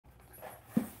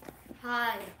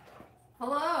Hi.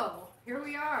 Hello. Here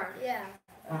we are. Yeah.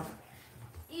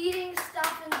 Eating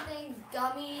stuff and things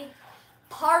gummy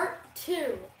part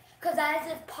 2. Because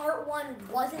as if part 1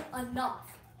 wasn't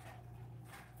enough.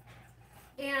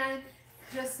 And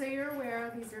just so you're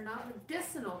aware, these are not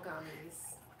medicinal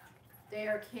gummies. They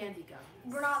are candy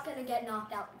gummies. We're not going to get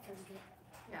knocked out because of it.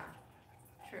 Yeah.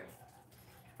 True.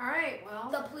 All right. Well.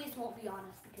 The police won't be on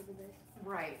us because of this.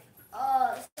 Right.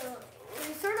 So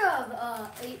we sort of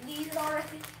ate these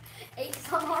already. Ate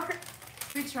some already.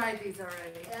 We tried these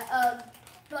already. Yeah,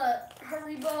 but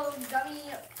Haribo gummy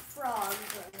frogs.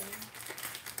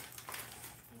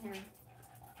 Here.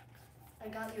 I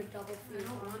got your double I food.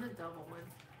 don't want a double one.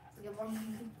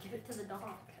 Give it to the dog.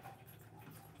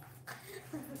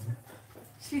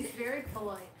 She's very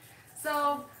polite.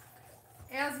 So,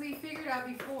 as we figured out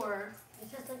before,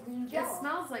 it's just like green jello. it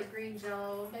smells like green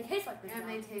jello. They taste like green and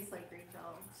jello. they taste like green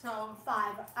jello. So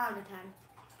 5 out of 10.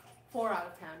 4 out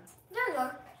of 10. They're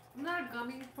good. I'm not a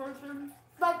gummy person.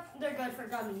 But they're good for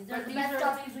gummies. They're But the these best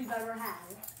are- gummies we've ever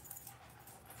had.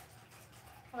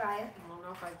 Alright. I don't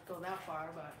know if I'd go that far,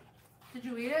 but did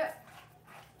you eat it?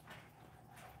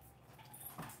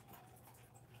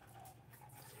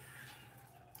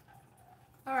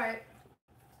 All right.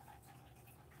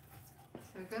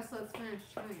 So I guess let's finish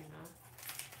chewing now.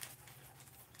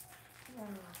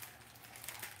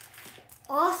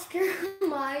 Oscar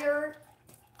Mayer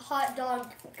hot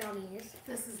dog gummies.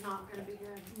 This is not going to be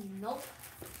good. Nope.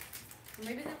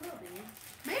 Maybe they will be.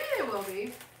 Maybe they will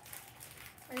be.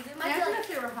 Or they might be Imagine like, if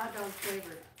they were hot dog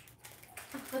flavored.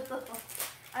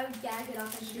 I would gag it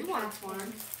up and She wants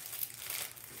one.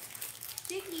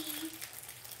 Sticky.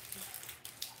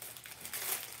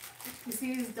 You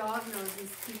see these dog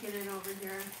noses peeking in over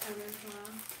here every once in a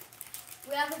while.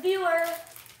 We have a viewer.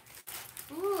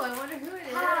 Ooh, I wonder who it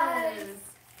is. Hi.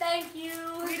 Thank you.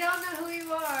 We don't know who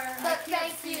you are. But I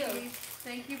can't thank you. see.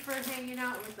 Thank you for hanging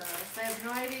out with us. I have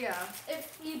no idea.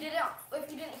 If you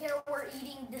didn't hear, we're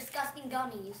eating disgusting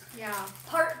gummies. Yeah,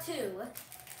 Part 2.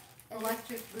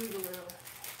 electric boogaloo,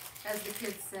 as the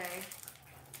kids say.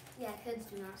 Yeah, kids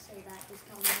do not say that. Just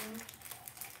tell them.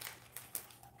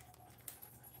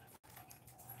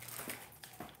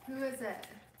 Who is it?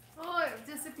 Oh, it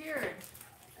disappeared.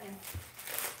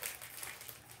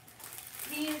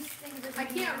 These things are. I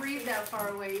can't read that far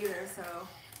away either, so.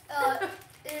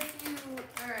 If you.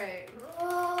 All right.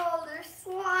 Oh, they're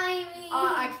slimy.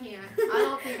 I can't. I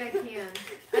don't think I can.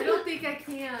 I don't think I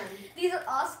can. These are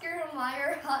Oscar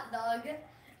Mayer hot dog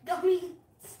gummies.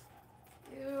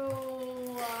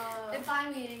 Ew. If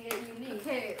I'm eating it, you need.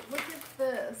 Okay, look at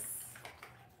this.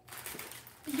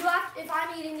 You have. If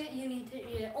I'm eating it, you need to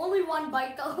eat it. Only one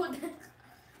bite though.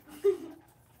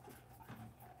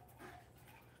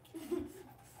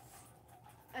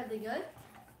 Are they good?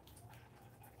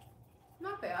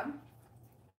 Not bad.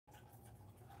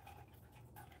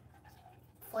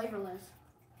 Flavorless.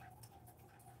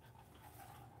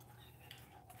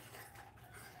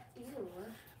 Ew.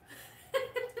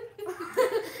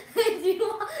 do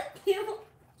you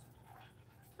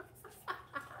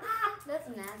That's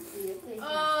nasty. It tastes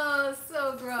Oh,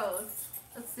 so gross.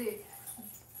 Let's see.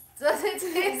 Does it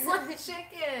taste like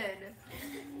chicken?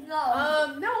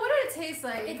 No. No, what did it taste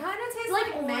like? It kind of tastes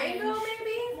like mango, orange.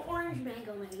 maybe? Orange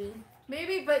mango, maybe.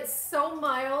 Maybe, but so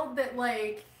mild that,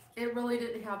 like, it really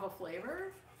didn't have a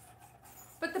flavor.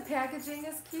 But the packaging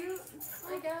is cute,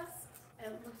 I guess.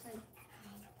 It looks like.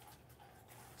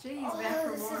 Jeez, back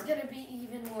for this more. is gonna be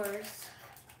even worse.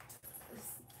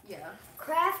 Yeah.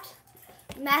 Kraft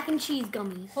mac and cheese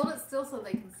gummies. Hold it still so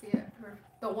they can see it. Or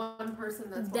the one person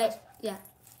that's watching. Yeah.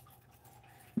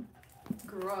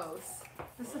 Gross.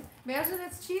 Imagine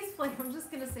it's cheese flavor. I'm just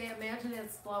going to say imagine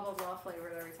it's blah, blah, blah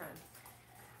flavored every time.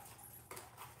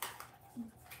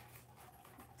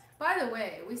 By the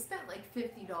way, we spent like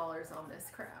 $50 on this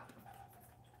crap.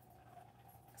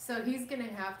 So he's going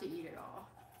to have to eat it all.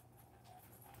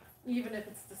 Even if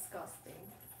it's disgusting.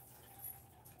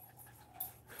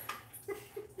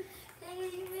 Dang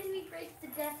it, you made me break the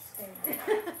death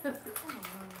stare.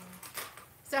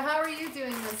 So how are you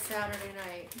doing this Saturday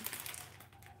night?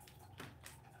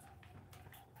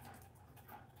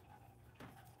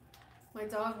 My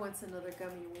dog wants another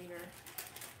gummy wiener.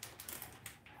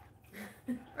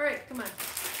 All right, come on.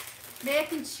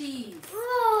 Mac and cheese.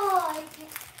 Oh, I can't.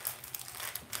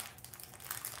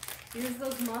 Here's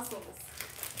those muscles.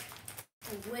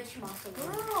 Which muscles?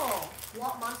 Girl.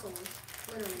 What muscles?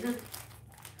 Literally.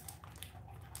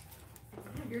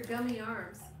 Your gummy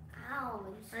arms. Ow.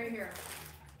 Right here.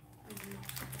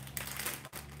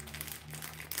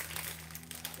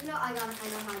 No, I know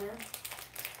how to.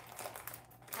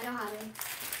 I know how to.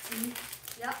 See?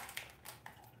 Yep.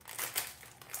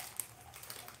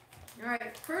 All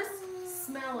right, first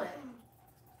smell it.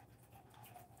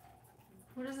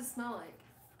 What does it smell like?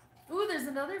 Ooh, there's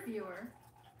another viewer.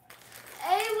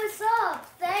 Hey, what's up?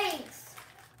 Thanks.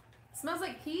 Smells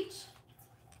like peach.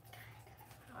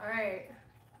 All right.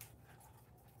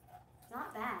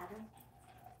 Not bad.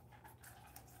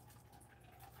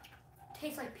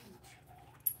 Tastes like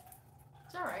peach.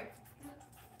 It's all right.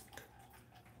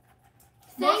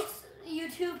 Thanks, you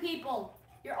two people.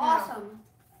 You're Yeah. awesome.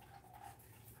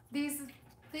 These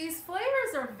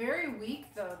flavors are very weak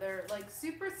though. They're like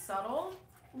super subtle.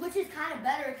 Which is kind of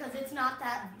better because it's not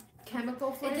that. Chemical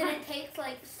It flavor. didn't taste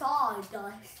like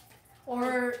sawdust.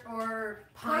 Or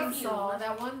pine Perfume. saw.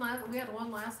 That one we had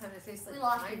one last time that tasted like We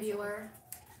lost pine a viewer.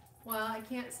 saw. Well, I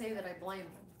can't say that I blame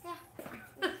them.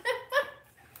 Yeah.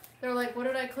 They're like, what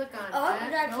did I click on? Oh,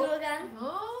 we got Nope. two again.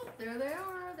 Oh, there they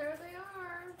are. There they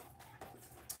are.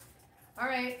 All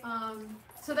right.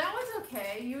 So that one's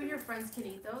okay. You and your friends can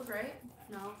eat those, right?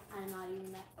 No, I'm not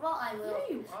eating that. Well, I will.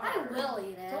 Yeah, you are. I will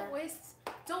eat it.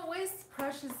 Don't waste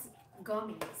precious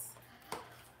gummies.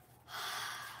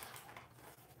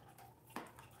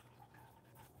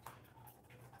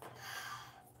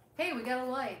 Hey, we got a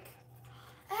like.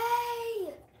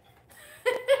 Hey!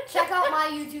 Check out my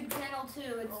YouTube channel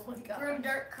too. It's Oh my God. Grim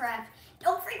Dirt Craft.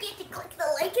 Don't forget to click the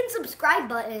like and subscribe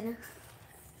button.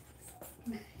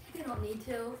 You don't need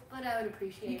to, but I would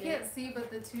appreciate You it. can't see, but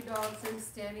the two dogs are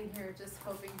standing here just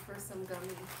hoping for some gummy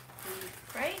food.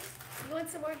 Right? You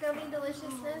want some more gummy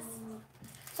deliciousness?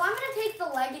 So I'm gonna take the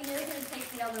leg and you're gonna take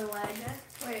the other leg.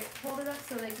 Wait, hold it up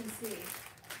so they can see.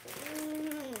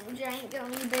 Giant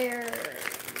gummy bear.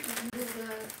 This is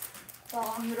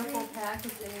the beautiful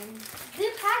packaging. The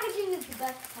packaging is the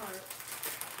best part.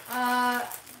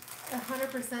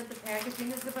 100% the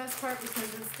packaging is the best part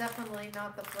because it's definitely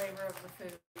not the flavor of the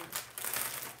food.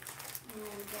 Oh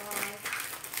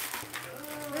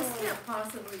This can't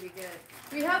possibly be good.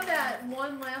 We had that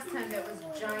one last time that was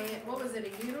giant. What was it,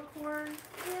 a unicorn?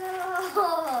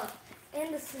 Yeah.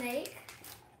 And the snake.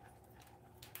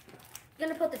 I'm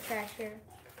gonna put the trash here.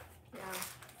 Yeah.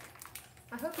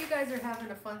 I hope you guys are having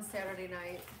a fun Saturday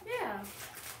night. Yeah.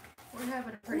 We're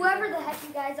having a pretty Whoever good the one. heck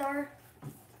you guys are.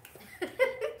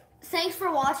 Thanks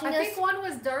for watching I us. think one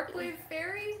was Darkwave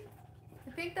Fairy.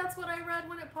 I think that's what I read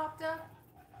when it popped up.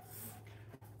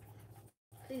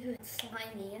 Ooh, it's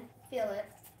slimy. Feel it.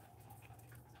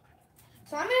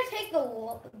 So I'm gonna take the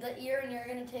ear and you're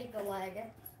gonna take the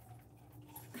leg.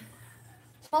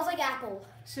 Smells like apple.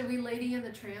 Should we Lady and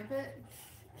the Tramp it?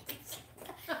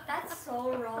 That's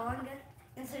so wrong.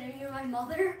 Considering you're my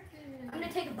mother. I'm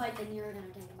gonna take a bite, then you're gonna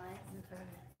take a bite.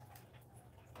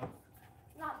 Okay.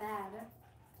 Not bad.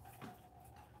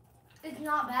 It's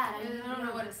not bad. I don't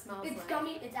know what it smells It's like.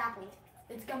 gummy. It's apple.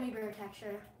 It's gummy bear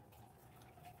texture.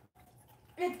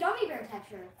 It's gummy bear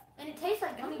texture, and it tastes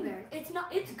like gummy bear. It's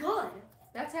not. It's good.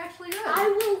 That's actually good. I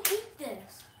will eat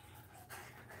this.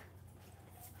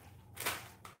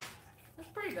 That's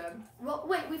pretty good. Well,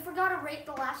 wait, we forgot to rate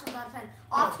the last one out of 10.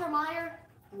 Oscar Mayer,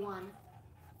 1.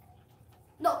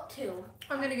 No, 2.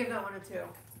 I'm gonna give that one a 2.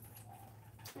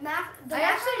 The I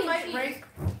macaroni and cheese.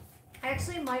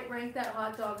 actually might rank that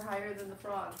hot dog higher than the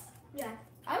frogs. Yeah,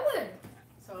 I would.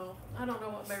 So I don't know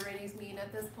what my ratings mean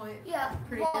at this point. Yeah,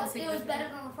 Pretty well, it was insignificant. better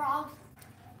than the frogs.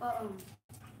 But,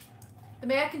 The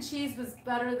mac and cheese was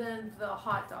better than the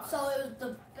hot dog. so it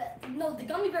was the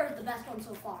gummy bear was the best one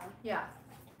so far. Yeah.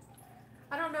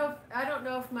 I don't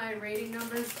know if my rating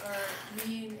numbers are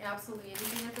mean absolutely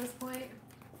anything at this point.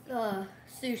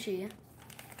 Sushi.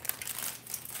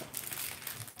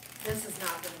 This is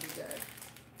not gonna be good.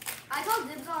 I call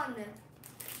dibs on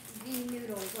the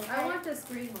noodles. Okay? I want this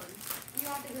green one. You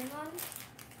want the green one?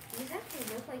 These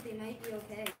actually look like they might be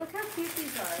okay. Look how cute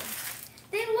these are.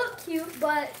 They look cute,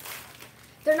 but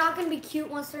they're not going to be cute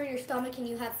once they're in your stomach and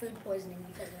you have food poisoning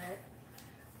because of it.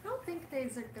 I don't think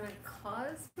these are gonna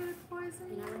cause food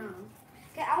poisoning. You never know.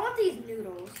 Okay, I want these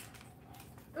noodles.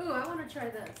 Ooh, I want to try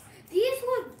this. These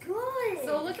look good.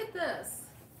 So look at this.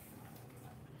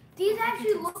 These I actually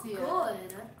think you look can good.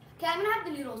 see it. Okay, I'm going to have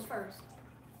the noodles first.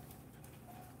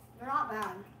 They're not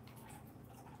bad.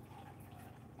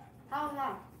 How's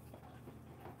that?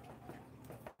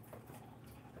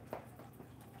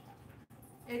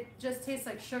 It just tastes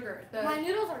like sugar. My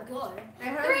noodles are good. I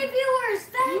heard- 3 viewers,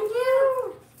 thank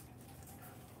you.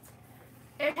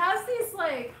 It has these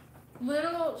like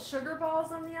little sugar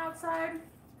balls on the outside.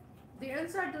 The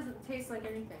inside doesn't taste like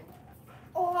anything.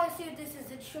 Oh, I see what this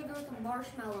is. It's sugar with a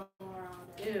marshmallow around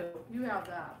it. Ew, you have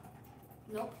that.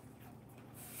 Nope.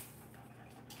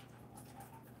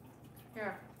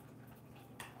 Here.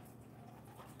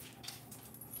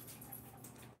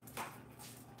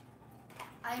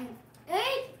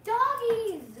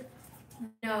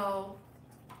 know.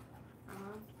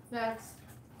 That's.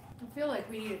 I feel like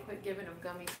we need to quit giving them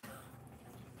gummies.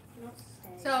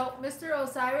 So, Mr.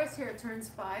 Osiris here turns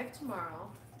 5 tomorrow.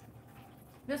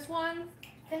 This one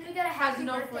Can we get a has happy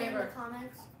no birthday in the flavor.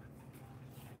 comments?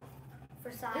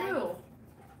 For Sai. Ew.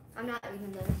 I'm not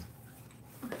eating this.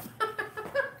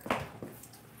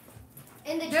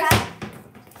 In the This- chat.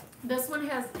 This one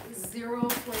has 0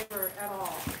 flavor at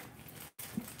all.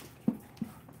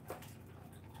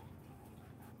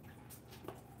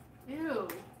 Ew.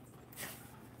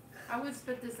 I would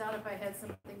spit this out if I had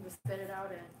something to spit it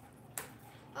out in.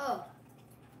 Oh.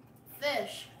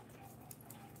 Fish.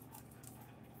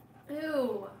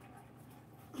 Ew.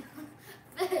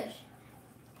 Fish.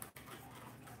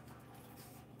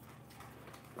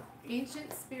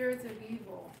 Ancient spirits of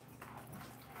evil.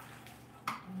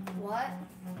 What?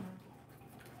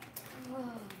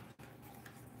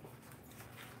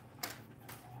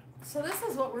 So this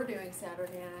is what we're doing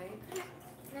Saturday night.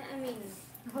 I mean,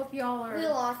 I hope y'all are. we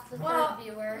lost the Well, third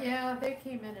viewer. Yeah, they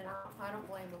came in and out. I don't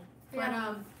blame them.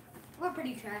 Yeah. But We're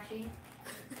pretty trashy.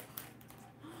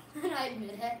 And I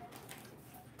admit it.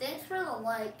 Thanks for the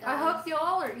like, guys. I hope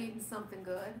y'all are eating something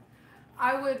good.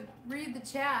 I would read the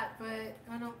chat, but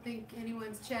I don't think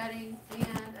anyone's chatting,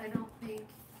 and I don't think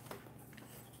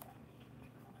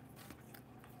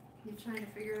you're trying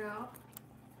to figure it out.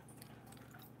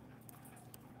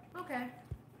 Okay.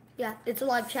 Yeah, it's a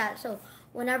live chat, so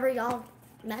whenever y'all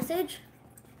message,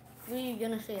 we're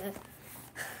gonna see it.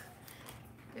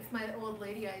 If my old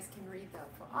lady eyes can read that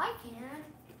far. I can.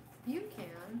 You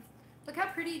can. Look how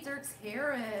pretty Dirk's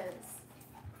hair is.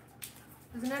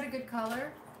 Isn't that a good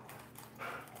color?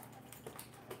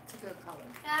 It's a good color.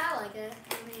 Yeah, I like it.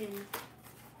 I mean,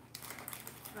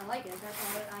 I like it. That's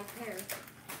all I care.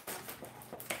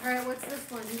 Alright, what's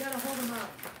this one? You gotta hold them up.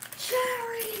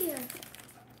 Cherry!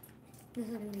 This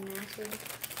is gonna be nasty.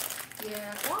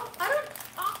 Yeah. Well,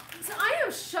 so I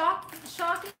am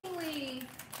shockingly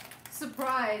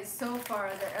surprised so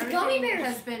far that Gummy everything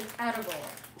bears. has been edible.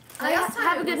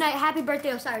 Have a good night. Happy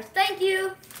birthday, Osiris. Thank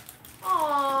you.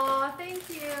 Aw, thank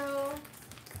you.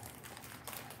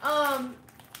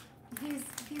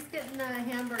 He's getting a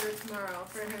hamburger tomorrow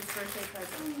for his birthday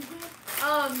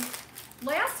present.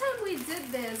 Last time we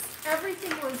did this,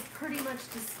 everything was pretty much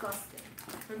disgusting.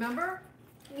 Remember?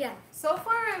 Yeah. So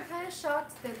far, I'm kind of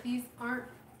shocked that these aren't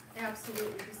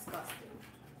absolutely disgusting.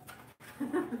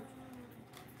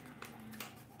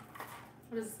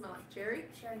 What does it smell like? Cherry?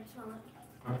 Cherry, smell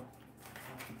it.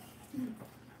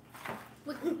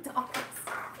 Look at the dogs.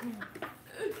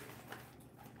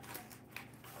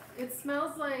 It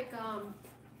smells like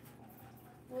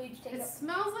Will you just take it it?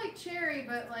 smells like cherry,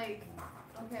 but like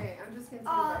okay, I'm just gonna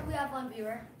say We have one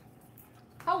viewer.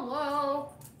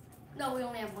 hello. No, we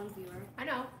only have one viewer. I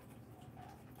know.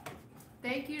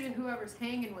 Thank you to whoever's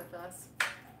hanging with us.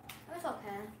 It's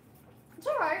okay. It's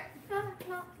alright. No,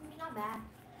 it's not bad.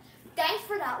 Thanks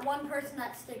for that one person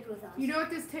that sticked with us. You know what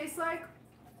this tastes like?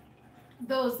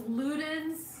 Those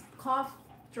Luden's cough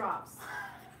drops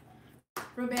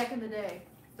from back in the day.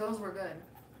 Those were good.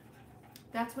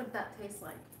 That's what that tastes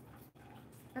like.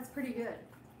 That's pretty good.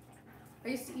 I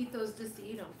used to eat those just to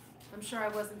eat them. I'm sure I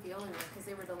wasn't the only one because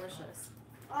they were delicious.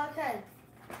 Okay.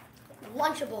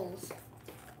 Lunchables.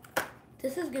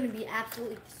 This is gonna be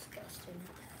absolutely disgusting.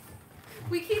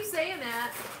 We keep saying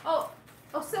that.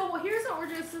 So here's what we're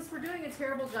doing. Since we're doing a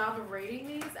terrible job of rating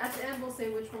these, at the end we'll say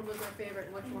which one was our favorite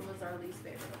and which one was our least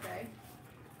favorite, okay?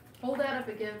 Hold that up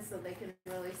again so they can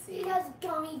really see. It has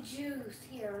gummy juice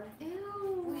here.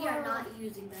 Ew. We are not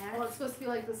using that. Well, it's supposed to be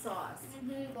like the sauce.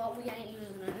 But we ain't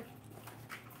using it.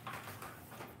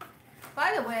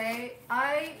 By the way,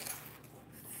 I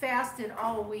fasted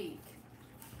all week.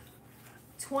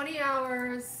 20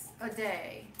 hours a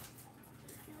day.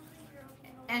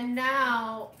 And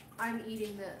now I'm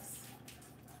eating this.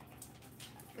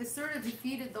 It sort of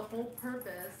defeated the whole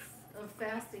purpose of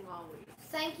fasting all week.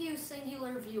 Thank you,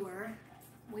 singular viewer.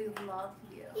 We love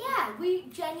you. Yeah, we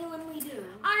genuinely do.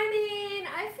 I mean,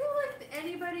 I feel like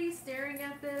anybody staring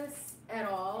at this at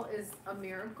all is a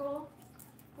miracle.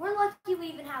 We're lucky we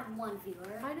even have one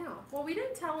viewer. I know. Well, we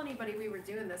didn't tell anybody we were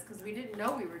doing this because we didn't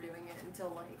know we were doing it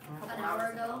until like a couple An hour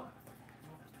hours ago.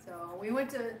 So we went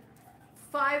to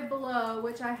Five Below,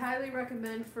 which I highly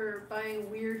recommend for buying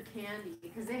weird candy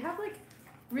because they have like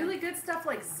really good stuff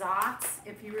like Zots.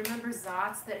 If you remember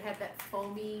Zots, that had that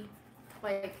foamy,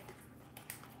 like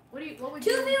what would 2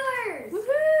 you? viewers!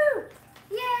 Woohoo!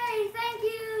 Yay! Thank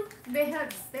you. They have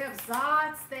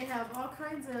Zots. They have all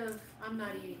kinds of. I'm not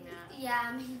eating that. Yeah,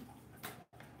 I mean.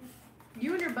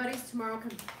 You and your buddies tomorrow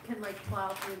can like plow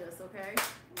through this, okay?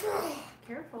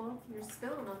 Careful, you're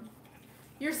spilling them.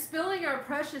 You're spilling our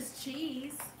precious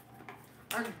cheese.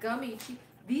 Our gummy cheese.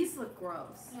 These look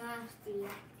gross. Nasty.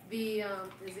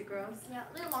 Is it gross? Yeah,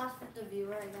 we lost with the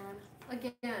viewer again.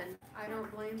 Again, I don't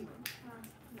blame them.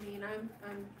 I mean, I'm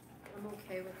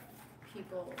okay with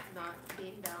people not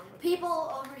being down with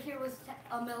People over here with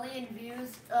 1 million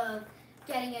views,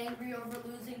 getting angry over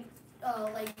losing,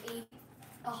 like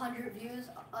 100 views.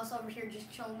 Us over here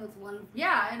just chilling with one.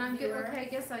 Yeah, and I'm good. viewer. Okay, I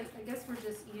guess we're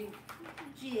just eating.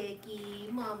 Jackie,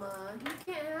 Mama, you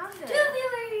can't have 2 that.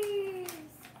 viewers.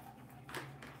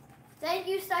 Thank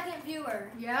you, second viewer.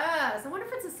 Yes. I wonder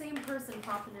if it's the same person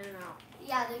popping in and out.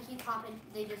 Yeah, they keep popping.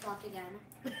 They just left again.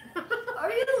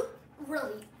 Are you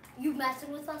really? You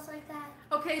messing with us like that?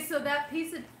 Okay, so that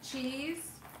piece of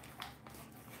cheese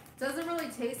doesn't really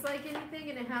taste like anything,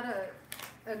 and it had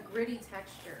a gritty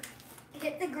texture.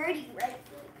 Get the gritty right.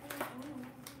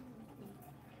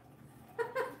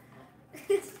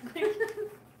 It's gritty.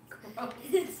 Gross.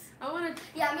 I want to.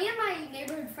 Yeah, me and my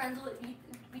neighborhood friends will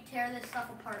we tear this stuff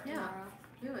apart Yeah. tomorrow.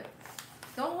 Do it.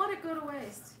 Don't let it go to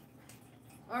waste.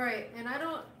 All right, and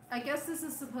I guess this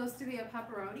is supposed to be a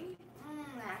pepperoni.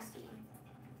 Nasty.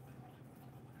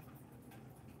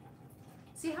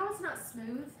 See how it's not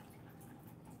smooth?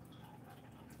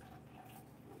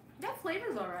 That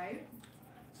flavor's all right.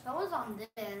 So is on this.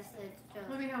 It's just.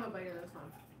 Let me have a bite of this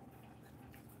one.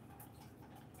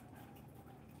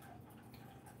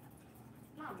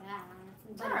 Not bad.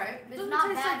 It's all right. It's Doesn't not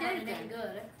taste bad, like but it anything. ain't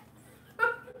good.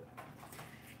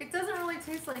 It doesn't really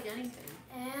taste like anything.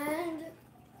 And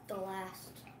the last.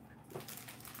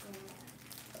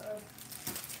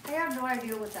 I have no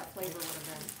idea what that flavor would have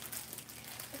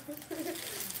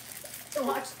been.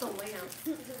 Watch the lamp.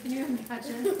 Can you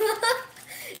imagine?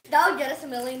 That would get us 1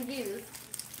 million views.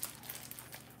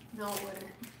 No, it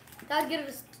wouldn't. That would get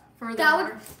us.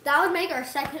 Furthermore, That would make our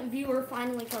second viewer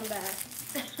finally come back.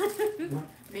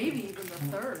 maybe even the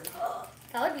third.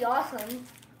 That would be awesome.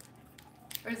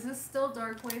 Or is this still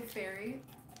Dark Wave Fairy?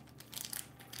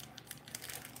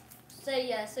 Say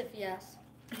yes if yes.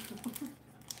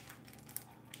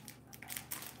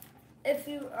 If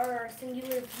you are a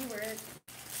singular viewer,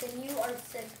 then you are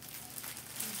sick.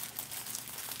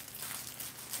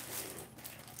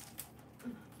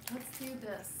 Let's do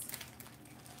this.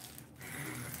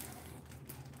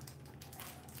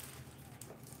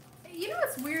 You know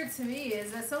what's weird to me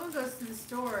is that someone goes to the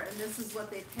store and this is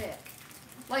what they pick.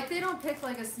 Like they don't pick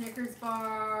like a Snickers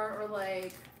bar or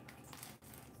like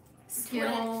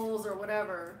Skittles or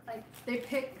whatever. Like- they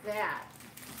pick that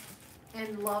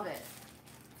and love it.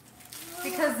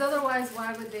 Because otherwise,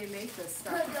 why would they make this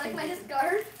stuff? Do you like my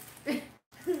scarf?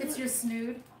 It's your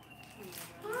snood.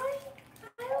 Hi,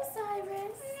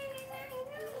 Osiris.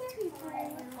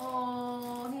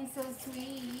 Oh, he's so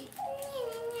sweet.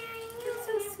 You're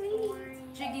so sweet.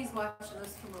 Jiggy's watching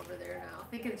us from over there now,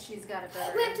 thinking she's got a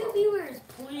better We have 2 angle. viewers.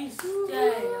 Please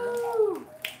stay.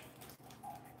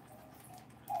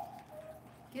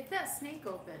 Get that snake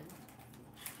open.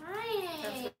 Hi.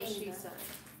 That's what she said.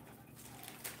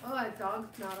 Oh, a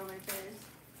dog snot on my face.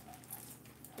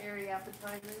 Very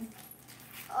appetizing.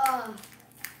 I'm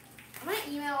gonna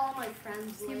email all my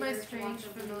friends. See later my to strange watch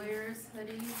the familiars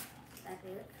hoodie? video. That's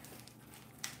it.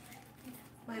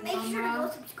 My Make sure to mama,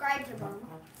 go subscribe to them.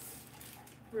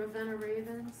 Ravenna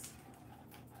Ravens.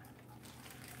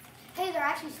 Hey, they're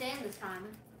actually staying this time.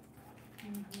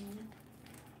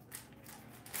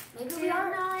 Maybe we Did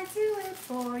are. I do it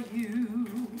for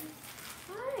you?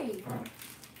 Hi.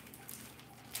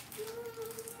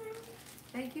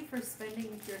 Thank you for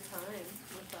spending your time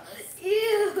with us. Ew.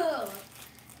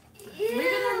 Ew. Leave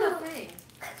it on the thing.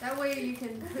 That way you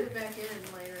can put it back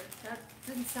in later. That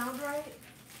didn't sound right.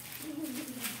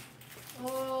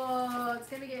 Oh, it's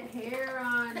gonna get hair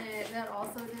on it. That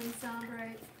also didn't sound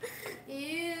right.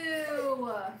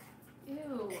 Ew.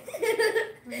 Ew.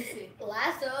 Let me see.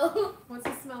 Lasso. What's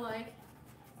it smell like?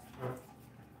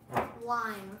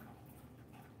 Lime.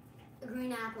 A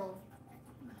green apple.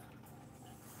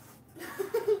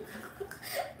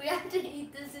 We have to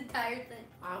eat this entire thing.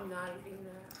 I'm not eating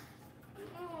that.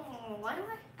 Oh, why do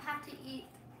I have to eat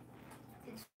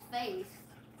its face?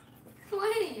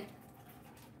 Why?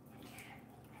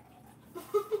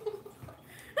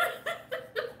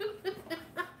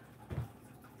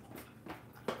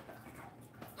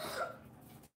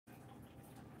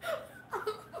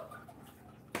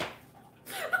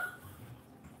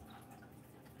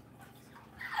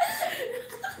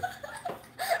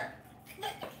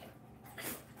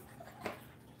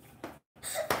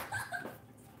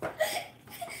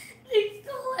 They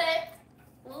stole it.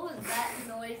 What was that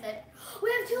noise? We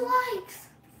have 2 likes.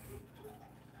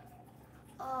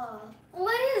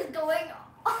 What is going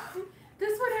on?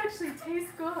 This one actually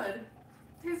tastes good.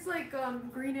 Tastes like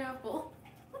green apple.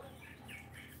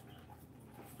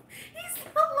 He's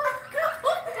not let go.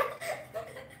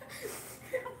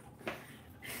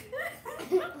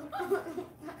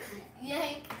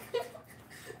 Yank.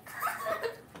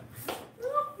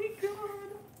 Oh my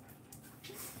god.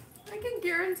 I can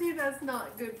guarantee that's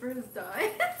not good for his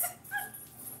diet.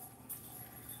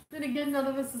 Then again, none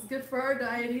of this is good for our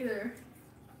diet either.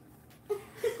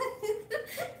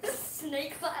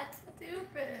 Snake flat.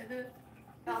 Stupid.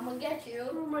 I'm gonna get you.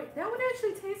 Oh my, that one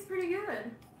actually tastes pretty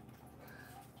good.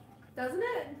 Doesn't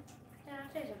it? Yeah,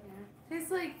 it tastes okay.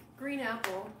 Tastes like green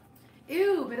apple.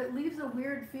 Ew, but it leaves a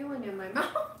weird feeling in my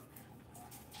mouth.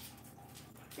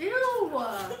 Ew!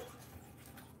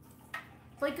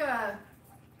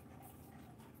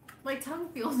 My tongue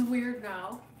feels weird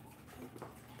now.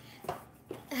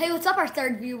 Hey, what's up, our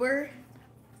third viewer?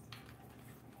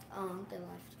 They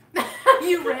left.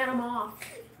 You ran them off.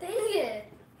 Dang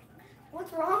it!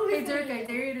 What's wrong with Hey, Dirk, me? I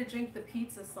dare you to drink the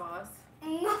pizza sauce.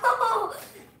 No!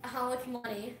 How much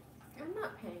money? I'm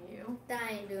not paying you. That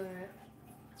ain't doing it.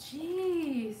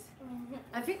 Jeez.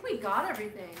 I think we got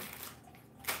everything.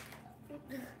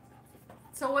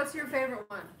 So what's your favorite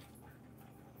one?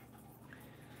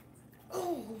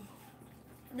 Oh,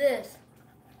 this.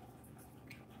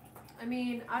 I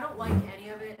mean, I don't like any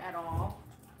of it at all.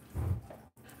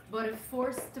 But if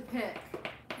forced to pick,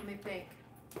 let me think.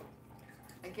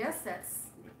 I guess that's...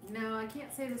 No, I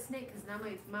can't say the snake because now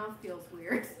my mouth feels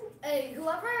weird. Hey,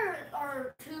 whoever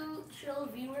are two chill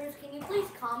viewers, can you please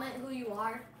comment who you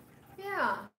are?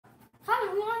 Yeah.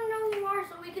 Comment, we want to know who you are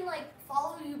so we can, like,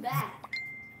 follow you back.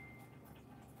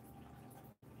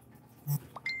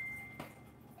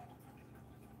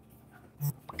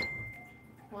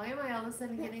 Why am I all of a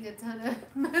sudden getting a ton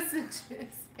of messages?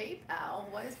 PayPal?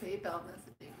 Why is PayPal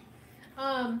messaging?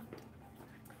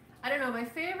 I don't know. My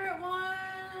favorite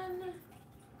one?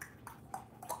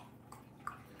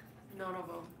 None of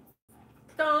them.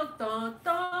 Dun, dun,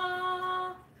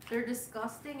 dun. They're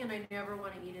disgusting and I never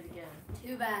want to eat it again.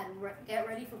 Too bad. Get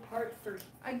ready for part 3.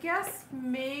 I guess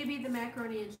maybe the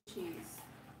macaroni and cheese.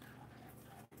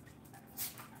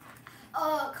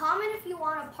 Comment if you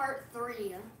want a part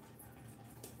 3.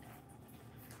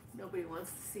 Nobody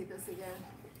wants to see this again.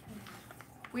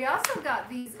 We also got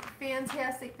these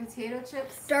fantastic potato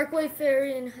chips. Darkwave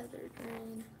Fairy and Heather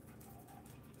Green.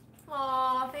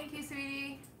 Aw, thank you,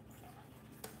 sweetie.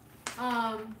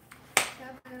 Heather,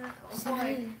 oh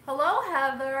boy. Hello,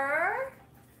 Heather.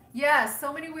 Yes,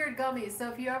 so many weird gummies. So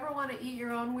if you ever want to eat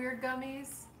your own weird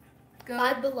gummies, go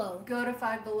 5 Below. Go to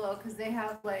 5 Below because they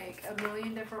have like a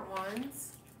million different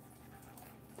ones,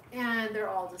 and they're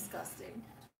all disgusting.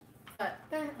 But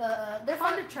they're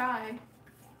fun to try.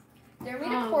 Dare me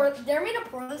to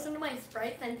pour this into my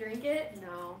Sprite and drink it?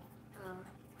 No.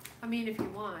 I mean, if you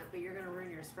want, but you're gonna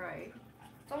ruin your Sprite.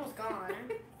 It's almost gone.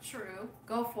 True.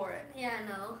 Go for it. Yeah, I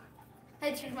know.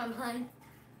 I changed my mind.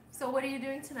 So what are you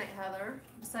doing tonight, Heather?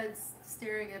 Besides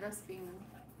staring at us being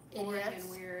boring Idiots.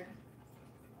 and weird.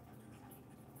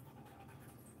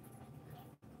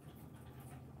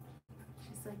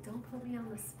 She's like, don't put me on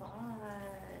the spot.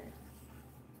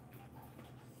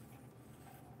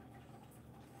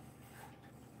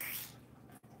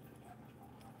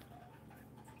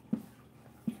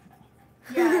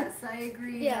 Yes, I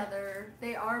agree, Yeah. Heather.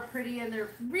 They are pretty and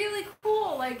they're really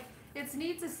cool. Like, it's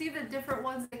neat to see the different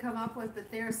ones they come up with, but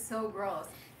they're so gross.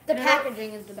 The And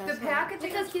packaging is the best. the packaging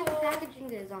Look how is cute the cool.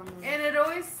 packaging is on them. And it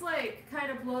always, like, kind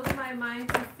of blows my mind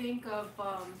to think of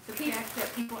the fact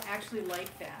that people actually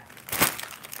like that.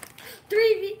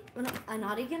 3V. I'm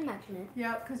not even mention it.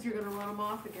 Yeah, because you're going to run them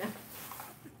off again.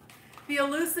 The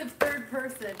elusive third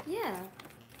person. Yeah.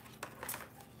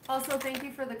 Also, thank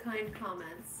you for the kind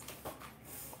comments.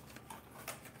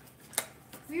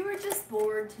 We were just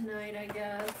bored tonight, I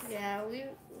guess. Yeah,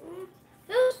 it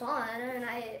was fun, and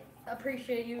I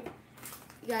appreciate you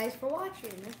guys for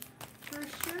watching. For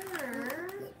sure.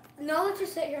 Now let's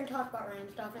just sit here and talk about random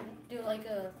stuff and do like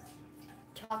a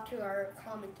talk to our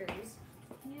commentaries.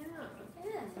 Yeah.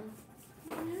 Yeah.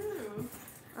 Yeah.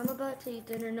 I'm about to eat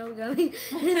dinner, no gummy.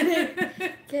 And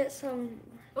then get some.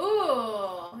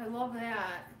 Ooh, I love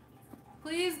that.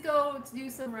 Please go do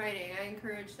some writing. I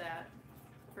encourage that.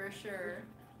 For sure.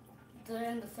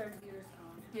 Then the third year's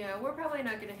gone. Yeah, we're probably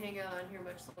not going to hang out on here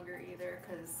much longer either,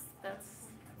 because that's...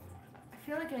 I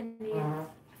feel like I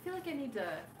need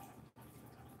to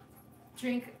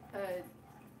drink a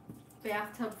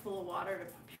bathtub full of water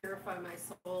to purify my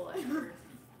soul after,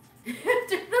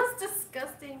 after those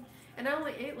disgusting... And I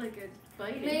only ate like a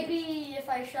bite. Maybe if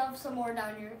I shove some more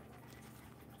down your...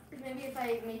 Maybe if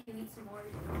I make you eat some more.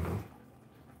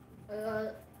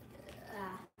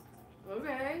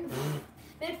 Okay.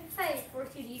 Maybe if I force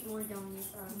you to eat more gummies.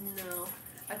 No.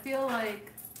 I feel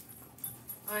like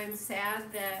I'm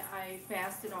sad that I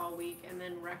fasted all week and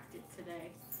then wrecked it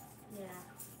today.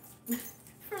 Yeah.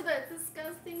 For that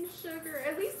disgusting sugar.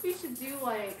 At least we should do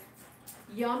like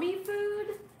yummy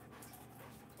food.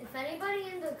 If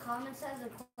anybody in the comments has a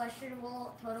question,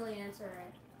 we'll totally answer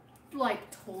it. Like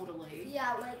totally.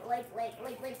 Yeah,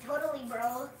 like totally,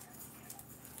 bro.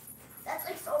 That's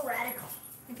like so radical.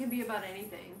 It can be about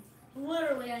anything.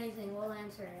 Literally anything, we'll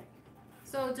answer it.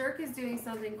 So Dirk is doing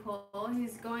something cool.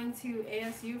 He's going to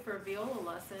ASU for viola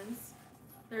lessons.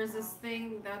 There's this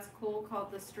thing that's cool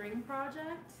called the String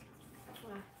Project.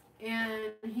 Wow.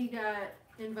 And he got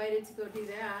invited to go do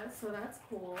that, so that's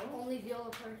cool. Only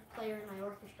viola player in my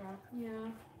orchestra. Yeah.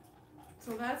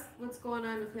 So that's what's going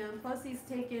on with him. Plus he's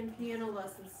taking piano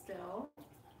lessons still.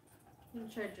 You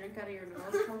try to drink out of your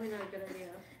nose? Probably not a good idea.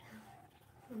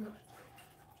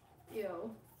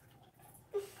 Ew.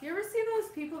 You ever see those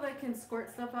people that can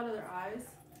squirt stuff out of their eyes?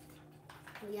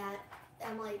 Yeah,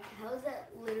 I'm like, how is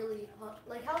that literally,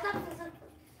 like, how is that physical?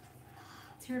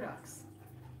 Tear ducts.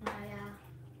 Oh, yeah.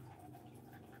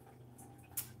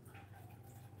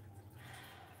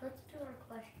 Let's do our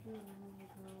questions.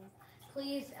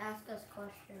 Please ask us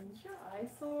questions. Is your eye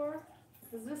sore?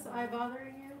 Is this eye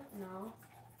bothering you? No.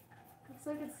 Looks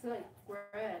like it's like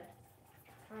red.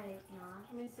 Right, not.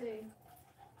 Let me see.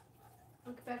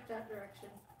 Look back that direction.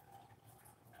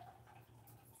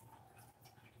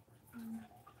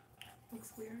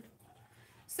 Looks weird.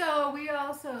 So we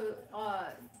also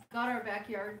got our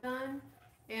backyard done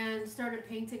and started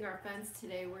painting our fence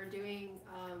today. We're doing,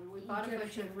 we bought a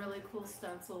bunch of really cool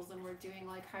stencils and we're doing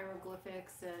like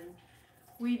hieroglyphics, and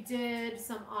we did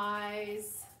some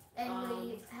eyes. And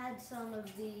we had some of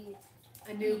the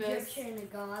Anubis. Egyptian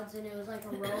gods, and it was like a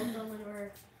row of them, and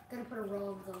we're gonna put a row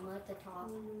of them at the top.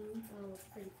 That was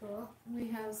pretty cool. We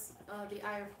have the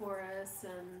Eye of Horus,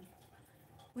 and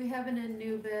we have an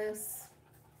Anubis.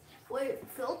 Wait,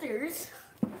 filters?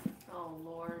 Oh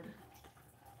Lord.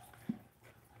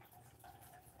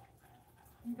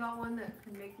 You got one that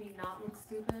can make me not look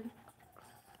stupid?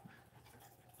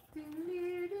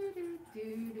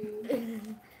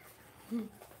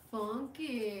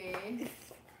 Funky.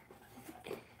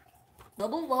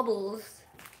 Bubble bubbles.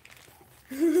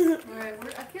 Alright,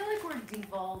 I feel like we're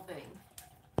devolving.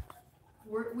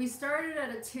 We started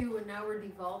at a 2 and now we're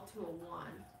devolved to a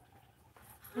 1.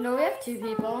 No, we have 2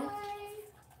 people.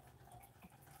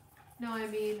 No, I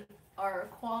mean our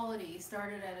quality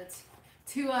started at a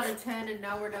 2 out of 10 and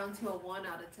now we're down to a 1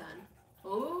 out of 10.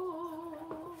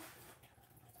 Oh.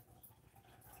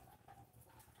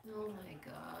 Oh my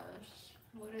gosh.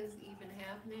 What is even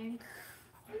happening?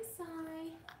 I'm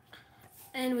sorry.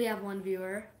 And we have 1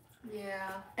 viewer.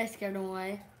 Yeah. I scared him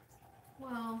away.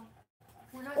 Well,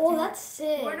 we're not. Oh, that's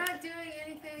sick. We're not doing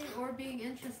anything or being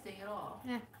interesting at all.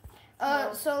 Yeah.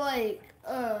 So like,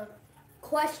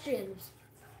 questions.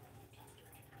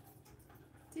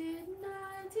 Didn't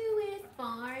I do it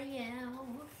for you?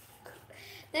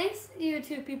 Thanks you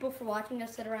 2 people for watching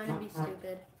us sit around and be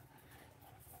stupid.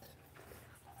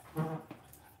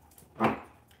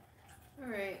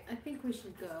 Alright, I think we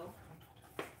should go.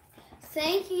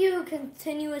 Thank you,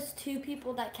 continuous 2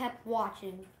 people that kept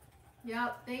watching.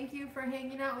 Yep, thank you for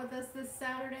hanging out with us this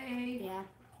Saturday. Yeah.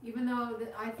 Even though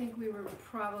I think we were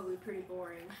probably pretty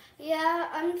boring. Yeah,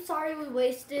 I'm sorry we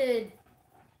wasted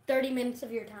 30 minutes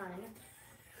of your time.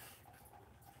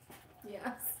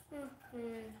 Yes.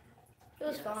 It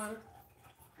was fun.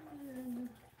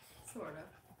 Sort of.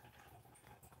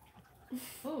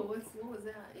 Oh, what was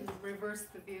that? You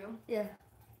reversed the view? Yeah.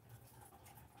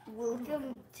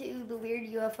 Welcome to the weird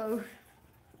UFO.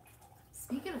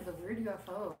 Speaking of the weird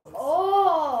UFOs.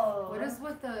 Oh! What is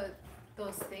with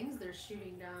those things they're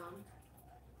shooting down?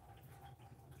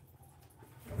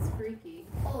 That's freaky.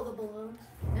 Oh, the balloons.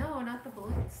 No, not the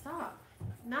balloons. Stop.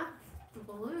 Not the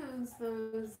balloons.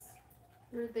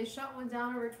 They shot one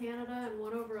down over Canada and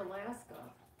one over Alaska.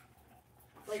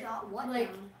 Shot what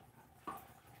down?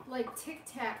 Like Tic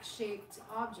Tac shaped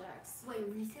objects. Wait,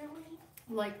 recently?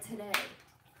 Like today.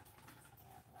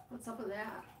 What's up with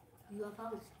that?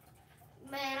 UFOs.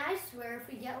 Man, I swear if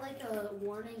we get like a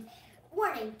warning,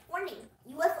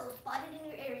 UFO spotted in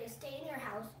your area, stay in your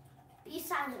house, be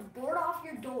silent, board off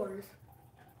your doors,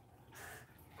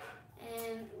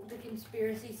 and the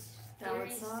conspiracy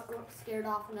theories scared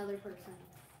off another person.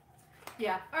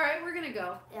 Yeah. Alright, we're gonna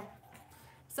go. Yeah.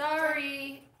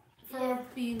 Sorry for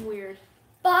being weird.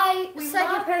 Bye. We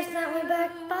Second love person you. that went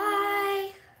back.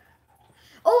 Bye.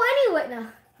 Oh, anyway, no.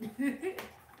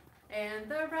 And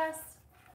the rest